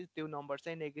कि त्यो नम्बर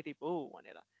चाहिँ नेगेटिभ हो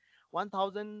भनेर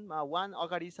 1000मा 1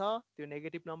 अगाडि छ त्यो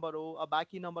नेगेटिभ नम्बर हो अब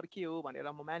बाँकी नम्बर के हो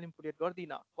भनेर म म्यानिपुलेट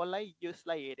गर्दिनँ कसलाई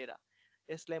यसलाई हेरेर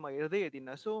यसलाई म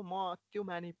हेर्दिनँ सो म त्यो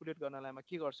म्यानिपुलेट गर्नलाई म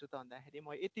के गर्छु त भन्दाखेरि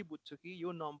म यति बुझ्छु कि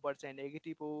यो नम्बर चाहिँ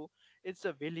नेगेटिभ हो it's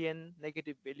a भेलियन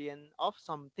negative भेलियन of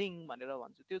something भनेर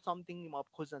भन्छु त्यो समथिङ म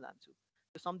खोज्न जान्छु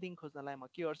त्यो समथिङ खोज्नलाई म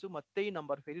के गर्छु म त्यही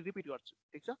नम्बर फेरि रिपिट गर्छु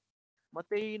ठिक छ म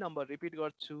त्यही नम्बर रिपिट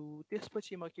गर्छु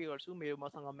त्यसपछि म के गर्छु मेरो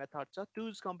मसँग मेथड छ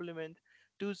 2's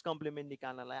complement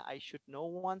निकाल्नलाई I should know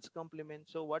 1's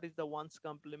complement so what is the 1's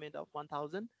complement of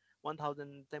 1000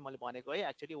 1000 चाहिँ मैले भनेको है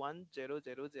एक्चुली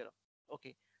 1000 ओके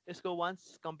यसको 1's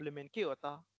complement के हो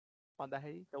त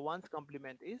भन्दाखेरि द वान्स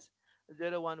कम्प्लिमेन्ट इज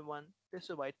 011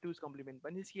 त्यसो भए टुज कम्प्लिमेन्ट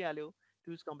पनि निस्किहाल्यो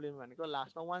टुज कम्प्लिमेन्ट भनेको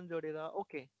लास्टमा वान जोडेर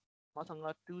ओके मसँग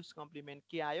टुज कम्प्लिमेन्ट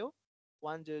के आयो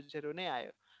 100 नै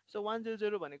आयो सो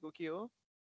 100 भनेको के हो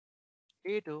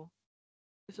 8 हो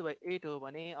त्यसो भए 8 हो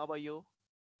भने अब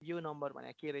यो नम्बर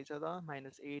भने के रहेछ त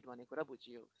 -8 भन्ने कुरा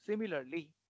बुझियो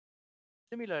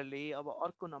सिमिलरली अब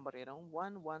अर्को नम्बर हेरौँ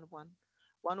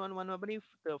 111 पनि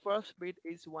फर्स्ट बिट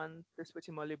इज 1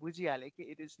 त्यसपछि मैले बुझिहालेँ कि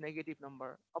इट इज नेगेटिभ नम्बर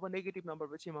अब नेगेटिभ नम्बर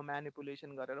पछि म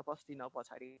म्यानिपुलेसन गरेर बस्दिनँ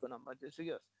पछाडिको नम्बर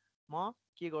जेसुकै होस् म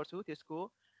के गर्छु त्यसको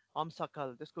हमसकल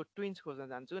त्यसको ट्विन्स खोज्न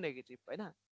जान्छु नेगेटिभ होइन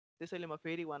त्यसैले म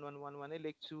फेरि 1111 नै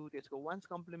लेख्छु त्यसको वान्स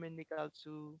कम्प्लिमेन्ट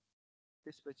निकाल्छु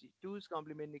त्यसपछि टुज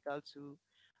कम्प्लिमेन्ट निकाल्छु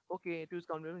ओके टुज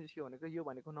कम्प्लिमेन्ट निस्क्यो भनेको यो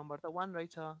भनेको नम्बर त 1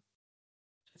 रहेछ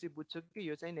त्यसपछि बुझ्छु कि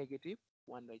यो चाहिँ नेगेटिभ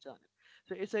 1 रहेछ भनेर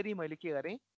सो यसरी मैले के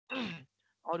गरेँ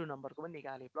अरू नम्बरको पनि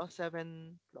निकालेँ +7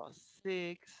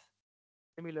 +6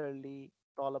 सिमिलरली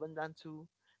तल पनि जान्छु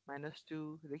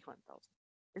 -2देखि 1000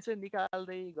 यसरी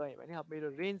निकाल्दै गएँ भने अब मेरो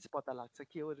रेन्ज पत्ता लाग्छ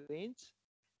के हो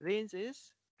रेन्ज इज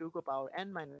 2 को पावर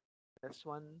n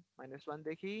 -1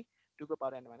 देखि 2 को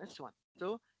पावर n -1 सो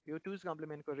यो टुज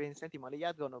कम्प्लिमेन्टको रेन्ज चाहिँ तिमीले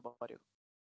याद गर्नु पर्यो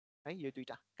है यो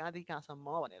दुईवटा कहाँदेखि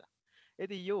कहाँसम्म भनेर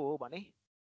यदि यो हो भने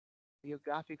यो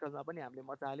ग्राफिकलमा पनि हामीले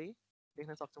मजाले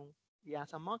देख्न सक्छौँ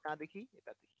यहाँसम्म कहाँदेखि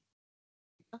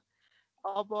यतादेखि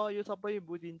अब यो सबै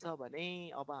बुझिन्छ भने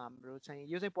अब हाम्रो चाहिँ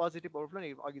यो चाहिँ पोजिटिभ ओभरफ्लो नि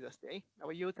अघि जस्तै है अब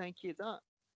यो चाहिँ के छ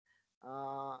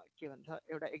के भन्छ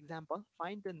एउटा example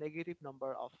find the negative number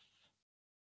of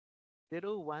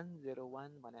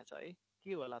 0101 भनेको छ है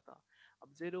के होला त अब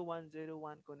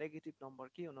 0101को नेगेटिभ नम्बर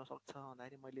के हुनसक्छ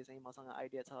भन्दाखेरि मैले चाहिँ मसँग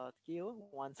आइडिया छ के हो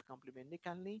वान्स कम्प्लिमेन्ट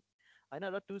निकाल्ने होइन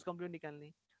र टुज कम्प्लिमेन्ट निकाल्ने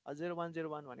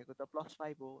 0101 भनेको त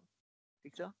 +5 हो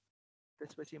ठिक छ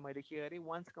त्यसपछि मैले के गरेँ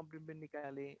वान्स कम्प्लिमेन्ट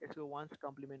निकालेँ यसको वान्स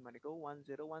कम्प्लिमेन्ट भनेको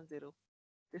 1010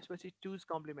 त्यसपछि टुज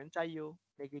कम्प्लिमेन्ट चाहियो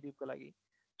नेगेटिभको लागि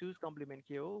टुज कम्प्लिमेन्ट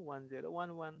के हो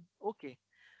 1011 ओके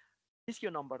निस्क्यो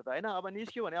नम्बर त होइन अब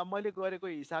निस्क्यो भने अब मैले गरेको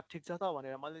हिसाब ठिक छ त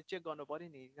भनेर मैले चेक गर्नु पऱ्यो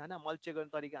नि होइन मैले चेक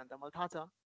गर्ने तरिका त मलाई थाहा छ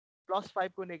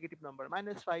 +5को नेगेटिभ नम्बर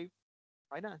 -5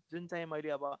 होइन जुन चाहिँ मैले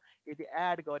अब यदि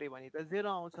एड गरेँ भने त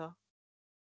 0 आउँछ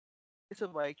त्यसो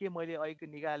भए के मैले अघि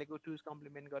निकालेको टुज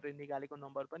कम्प्लिमेन्ट गरेर निकालेको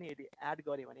नम्बर पनि यदि एड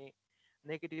गरेँ भने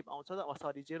नेगेटिभ आउँछ त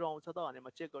सरी 0 आउँछ त भनेर म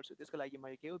चेक गर्छु त्यसको लागि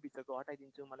मैले के हो बिचको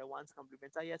हटाइदिन्छु मलाई वान्स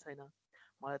कम्प्लिमेन्ट चाहिएको छैन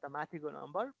मलाई त माथिको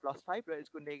नम्बर +5 र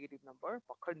यसको नेगेटिभ नम्बर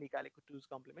भर्खर निकालेको टुज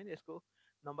कम्प्लिमेन्ट यसको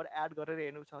नम्बर एड गरेर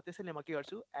हेर्नु छ त्यसैले म के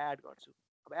गर्छु एड गर्छु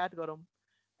अब एड गरौँ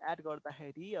एड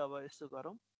गर्दाखेरि अब यस्तो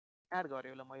गरौँ एड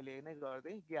गरेँ ल मैले नै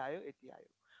गर्दै के आयो यति आयो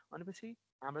भनेपछि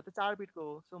हाम्रो त 4 बिटको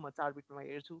हो सो म 4 बिटमा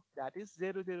हेर्छु that is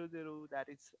 000 that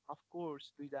is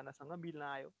of course दुईजनासँग मिल्न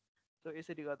आयो सो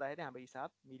यसरी गर्दाखेरि हाम्रो हिसाब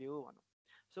मिल्यो भनौँ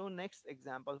सो नेक्स्ट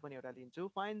एक्जाम्पल पनि एउटा लिन्छु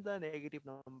find the negative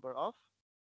number of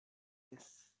this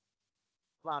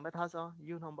अब हामीलाई थाहा छ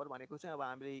यो नम्बर भनेको चाहिँ अब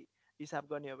हामीले हिसाब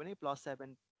गर्ने हो भने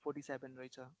 +7 47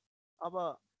 रहेछ अब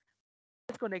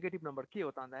यसको नेगेटिभ नम्बर के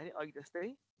हो त भन्दाखेरि अघि जस्तै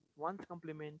वान्स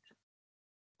कम्प्लिमेन्ट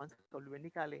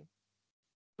निकालेँ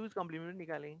टुज कम्प्लिमेन्ट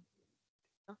निकालेँ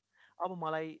अब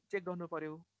मलाई चेक गर्नु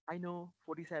पर्यो आई नो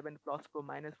 47 प्लसको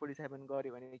 -47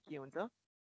 गऱ्यो भने के हुन्छ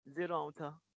 0 आउँछ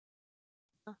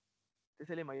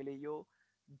त्यसैले मैले यो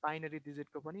बाइनरी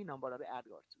डिजिटको पनि नम्बरहरू एड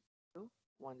गर्छु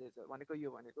 100 भनेको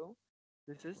यो भनेको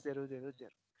दिस इज 000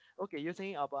 ओके यो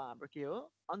चाहिँ अब हाम्रो के हो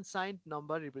अनसाइन्ड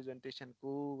नम्बर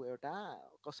रिप्रेजेन्टेसनको एउटा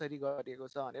कसरी गरिएको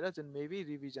छ भनेर जुन मेबी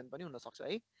रिभिजन पनि हुनसक्छ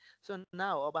है सो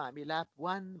नाउ अब हामी ल्याब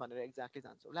 1 भनेर एक्ज्याक्टली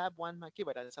जान्छौँ ल्याब 1मा के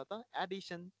भइरहेको छ त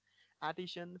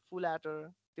एडिसन फुल एडर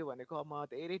त्यो भनेको अब म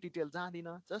धेरै डिटेल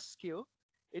जाँदिनँ जस्ट के हो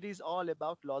it is all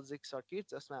about logic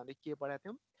circuit जसमा हामीले के पढाएको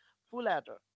थियौँ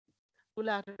फुल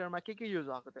एडरमा के युज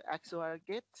भएको थियो XOR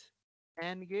get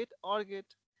and get or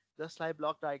get जसलाई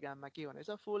ब्लक डायग्राममा के भनेछ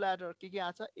फुल एडर के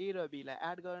आछ ए र बीलाई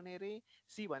एड गर्ने रे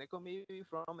सी भनेको मेबी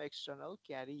फ्रम एक्सटर्नल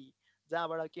क्यारी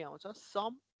जहाँबाट के आउँछ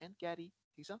सम एन्ड क्यारी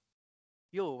ठिक छ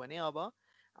यो हो भने अब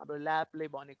हाम्रो ल्याबले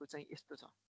भनेको चाहिँ यस्तो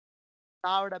छ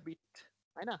चारवटा बिट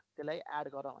होइन त्यसलाई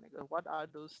एड गर भनेको वाट आर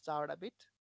दोज चारवटा bit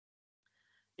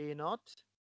A not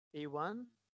A1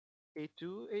 A2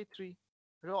 A3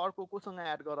 र अर्को कोसँग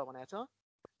एड गर भनेको छ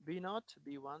be not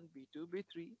B1 B2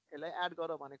 B3 यसलाई एड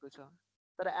गर भनेको छ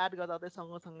तर एड गर्दा चाहिँ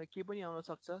सँगसँगै के पनि आउन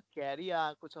सक्छ क्यारी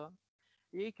आएको छ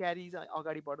यही क्यारी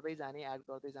अगाडि बढ्दै जाने एड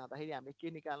गर्दै जाँदाखेरि हामीले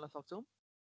के निकाल्न सक्छौँ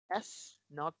एस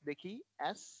नटदेखि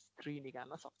S3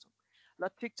 निकाल्न सक्छौँ ल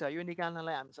ठिक छ यो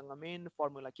निकाल्नलाई हामीसँग मेन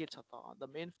फर्मुला के छ त द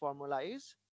मेन फर्मुला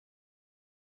इज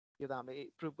यो त हामीले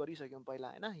प्रुभ गरिसक्यौँ पहिला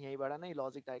होइन यहीँबाट नै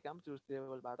logic diagram truth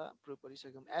टेबलबाट prove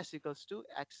गरिसक्यौँ S equals to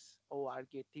XOR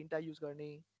get 3टा use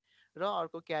गर्ने र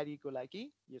अर्को क्यारीको लागि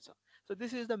यो छ so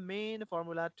this is the main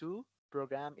formula to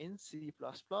programme in C++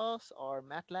 or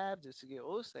MATLAB जेसुकै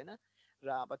होस् हैन र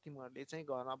अब तिमीहरूले चाहिँ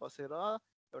घरमा बसेर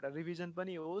एउटा रिभिजन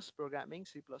पनि होस् प्रोग्रामिङ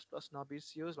C++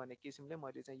 नबिर्सियोस् भन्ने किसिमले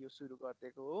मैले चाहिँ यो सुरु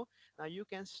गरिदिएको हो now you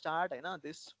can start हैन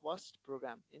this first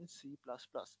program in C++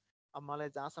 अब मलाई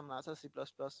जहाँसम्म लाग्छ C++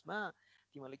 मा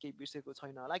तिमीहरूले केही बिर्सेको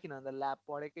छैन होला किनभने ल्याब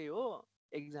पढेकै हो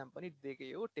एक्जाम पनि दिएकै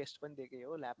हो टेस्ट पनि दिएकै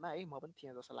हो ल्याबमा है म पनि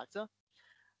थिएँ जस्तो लाग्छ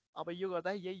अब यो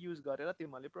गर्दा यही युज गरेर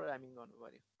तिमीहरूले प्रोग्रामिङ गर्नु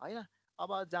पर्यो हैन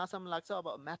अब जहाँसम्म लाग्छ अब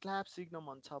म्याटल्याब सिक्न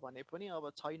मन छ भने पनि अब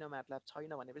छैन म्याटल्याब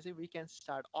छैन भनेपछि वी क्यान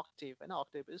स्टार्ट अक्टेभ हैन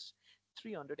अक्टेभ इज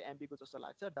 300 MB को जस्तो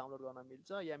लाग्छ डाउनलोड गर्न मिल्छ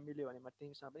या मिल्यो भने म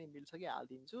टिम्समा पनि मिल्छ कि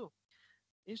हालिदिन्छु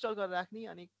इन्स्टल गरेर राख्ने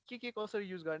अनि के कसरी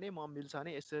युज गर्ने म मिल्छ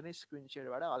भने यसरी नै स्क्रिन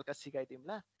सेयरबाट हल्का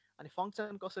सिकाइदिउँला अनि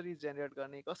फङ्सन कसरी जेनेरेट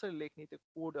गर्ने कसरी लेख्ने त्यो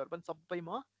कोडहरू पनि सबै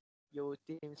म यो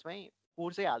टिम्समै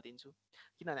कोड चाहिँ हालिदिन्छु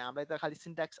किनभने हामीलाई त खालि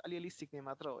सिन्ट्याक्स अलिअलि सिक्ने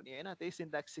मात्र हो नि होइन त्यही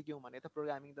सिन्ट्याक्स सिक्यौँ भने त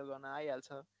प्रोग्रामिङ त गर्न आइहाल्छ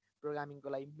प्रोग्रामिङको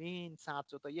लागि मेन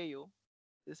साँचो त यही हो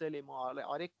त्यसैले म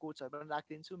हरेक कोड्सहरू पनि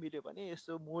राखिदिन्छु मिल्यो भने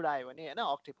यस्तो मुड आयो भने होइन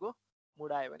अक्टेभको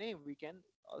मुड आयो भने वी क्यान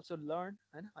अल्सो लर्न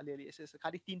होइन अलिअलि यसो यसो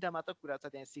खालि 3टा मात्र कुरा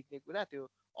छ त्यहाँ सिक्ने कुरा त्यो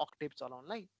अक्टेभ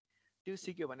चलाउनलाई त्यो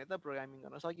सिक्यो भने त प्रोग्रामिङ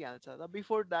गर्न सकिहाल्छ र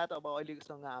बिफोर द्याट अब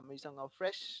अहिलेसँग हामीसँग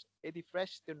फ्रेस यदि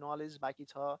फ्रेस त्यो नलेज बाँकी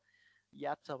छ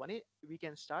याद छ भने वी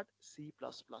क्यान स्टार्ट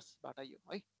C++बाट यो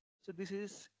है so this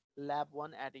is lab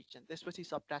 1 addiction त्यसपछि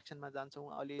सबट्र्याक्सनमा जान्छौँ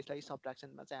अहिले यसलाई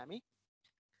सबट्र्याक्सनमा चाहिँ हामी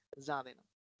जाँदैनौँ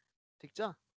ठिक छ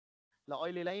ल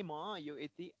अहिलेलाई म यो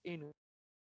यति एन्ड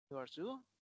गर्छु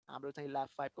हाम्रो चाहिँ ल्याब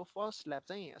 5 को फर्स्ट ल्याब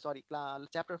चाहिँ सरी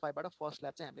च्याप्टर 5 बाट फर्स्ट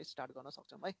ल्याब चाहिँ हामीले स्टार्ट गर्न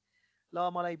सक्छौँ है ल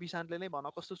मलाई विशान्तले नै भन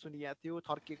कस्तो सुनिया थियो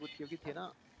थर्केको थियो कि थिएन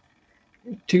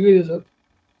ठिकै छ सर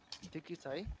ठिकै छ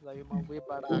है ल यो म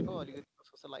वेबबाट आएको अलिकति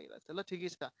कस्तो कस्तो लागिरहेको छ ल ठिकै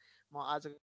छ म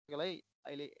आजको लागि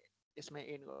अहिले यसमै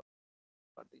एन्ड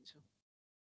गरिदिन्छु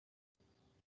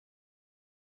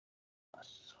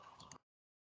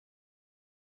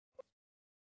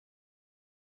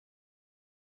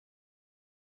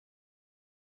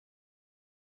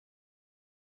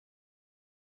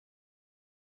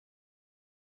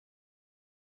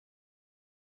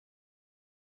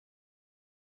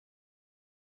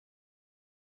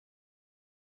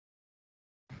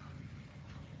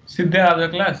सिद्धे आज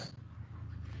क्लास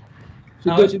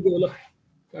सिद्धो होला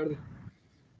काट्दै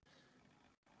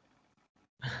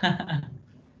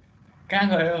कहाँ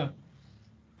गयो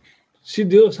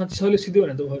सिद्धो साँच्ची सबैले सिद्धो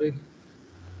भने त भरे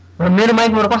मेरो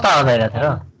माइकबाट कस्तो आवाज आइरहेको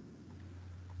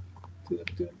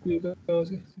थियो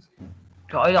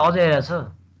र अहिले अझै आइरहेछ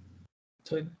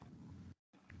छैन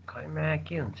खैमा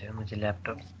के हुन्छ म चाहिँ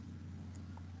ल्यापटप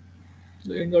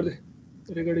एन्ड गर्दै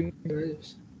रेकर्डिङ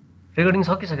रेकर्डिङ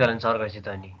सकिसक्यो होला नि सरकारसित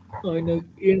अनि होइन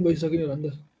एन्ड भइसक्यो होला नि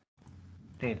त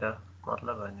त्यही त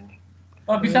मतलब होइन नि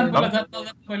विशान्त पहिला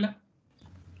जान्छ पहिला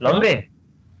लम्बे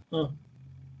अँ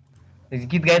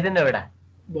गीत गाइदिएन एउटा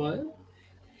भयो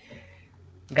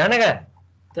गाना गा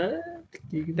के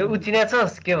त्यो उचिने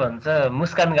छस् के भन्छ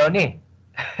मुस्कान गाउने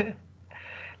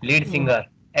लिड सिङ्गर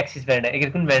एक्सिस ब्यान्ड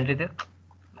कुन ब्यान्ड थियो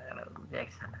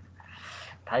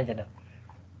थाहै छैन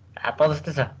हात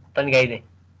जस्तो छ तँ नि गाइदे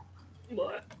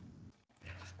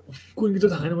कुन गीत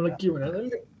थाहा छैन मलाई के भने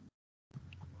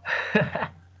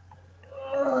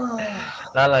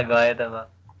ल गयो त म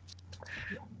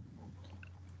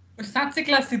साँच्चै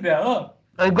क्लास सिद्धे हो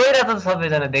अनि गइरहेछ त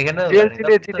सबैजना देखेन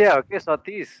जेलसीले चिट्या हो के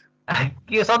सतीश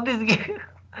के सतीश के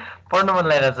पढ्न मन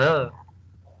लागिरहेछ हो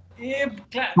ए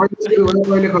क्लास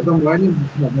मैले खतम भयो नि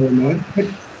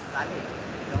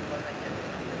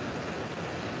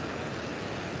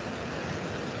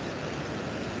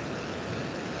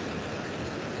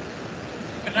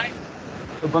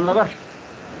बन्द गर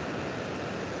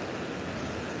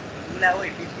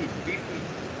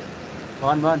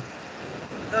भन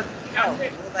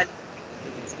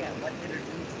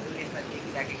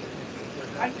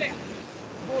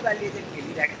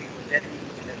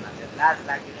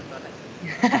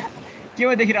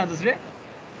केमा देखिरहन्छस् रे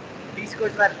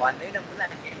डिस्कोर्डमा भन्दैन मुला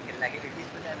गेम खेल्दाखेरि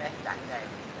डिस्कोर्डमा म्याच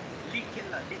झानिरहेको लिग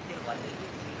खेल्न भन्दै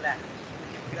मुला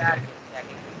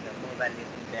मोबाइल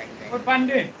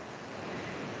पाण्डे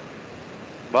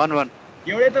भन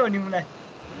एउटै त हो नि मलाई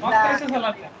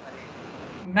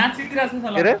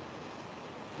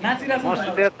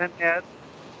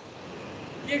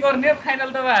के गर्ने फाइनल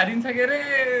त हारिन्छ के अरे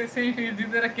सेमिफाइनल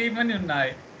जितेर केही पनि हुन्न है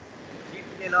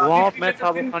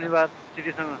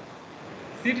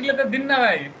सिटीले त दिन्न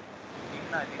भाइ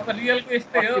अब रियलको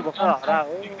यस्तै हो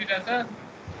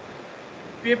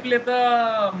पेपले त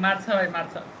मार्छ भाइ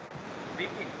मार्छ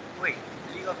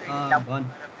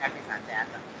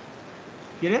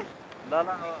के रे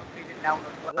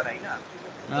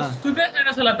सुत्दै छैन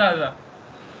होला त आज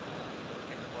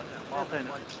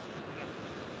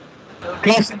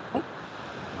क्लास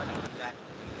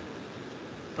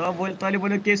तैँले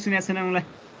बोल्यो केही सुनेको छैन मलाई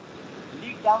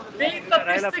लिक डाउनलोड त्यही त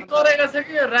त्यस्तै गरेको छ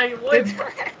कि राई ओइ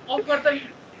अफ गर्दा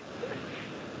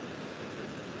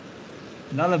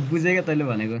ल बुझेँ क्या तैँले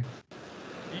भनेको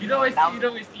हिरो भइस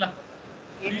ल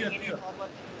एनी सर्भर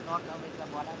नट अमेरिका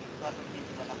बनाउने सर्भर चेन्ज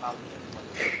गर्न पाउँदैन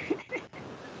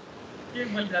के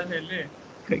बोलिरहेको छ यसले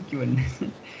खै के भन्ने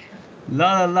ल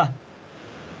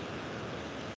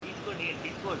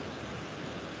डिस्कोड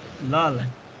ल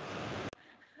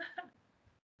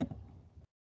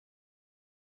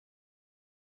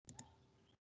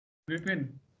विपिन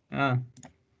अँ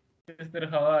त्यस्तो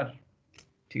खबर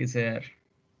ठिकै छ यार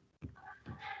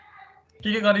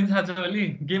के गरिन्छ आज भोलि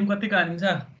गेम कतिको हानिन्छ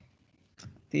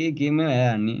त्यही गेममै आयो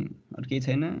हान्ने अरू केही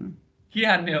छैन के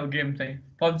हान्ने हो गेम चाहिँ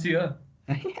पब्जी हो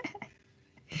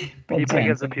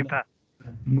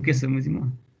मुकेश मुजी म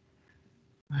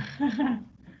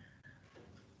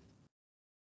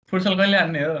फुटसल कहिले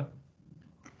हान्ने हो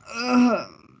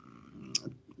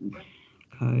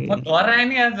म घर आएँ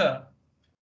नि आज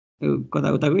कता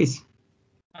उता गइस्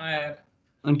यार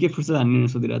अनि के फुर्सद हान्ने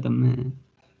सोधिरहेको त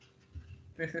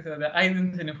त्यसै सोध्दा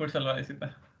आइदिन्छ नि फुटसल भएपछि त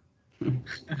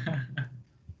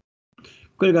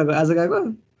कहिले गएको आज गएको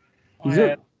हिजो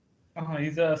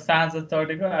हिजो साँझ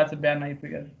चढेको आज बिहान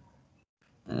आइपुग्यो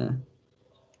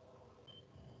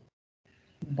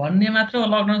भन्ने मात्र हो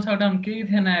लकडाउन सकडाउन केही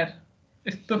थिएन यार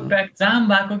यस्तो प्याक जाम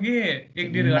भएको कि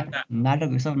 1-1.5 घन्टा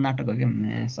नाटक सब नाटक हो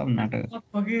क्या सब नाटक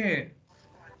हो कि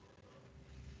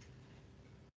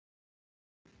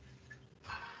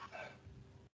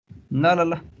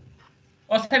ल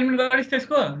असाइनमेन्ट गरिस्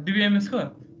त्यसको डिबिएमएस को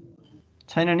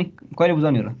छैन नि कहिले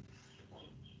बुझाउने हो र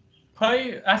खै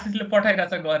आशिषले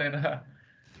पठाइरहेछ गरेर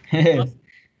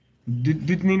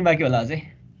दुई तिन दिन बाँकी होला अझै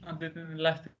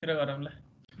लास्टतिर गरौँ ल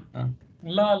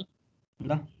ल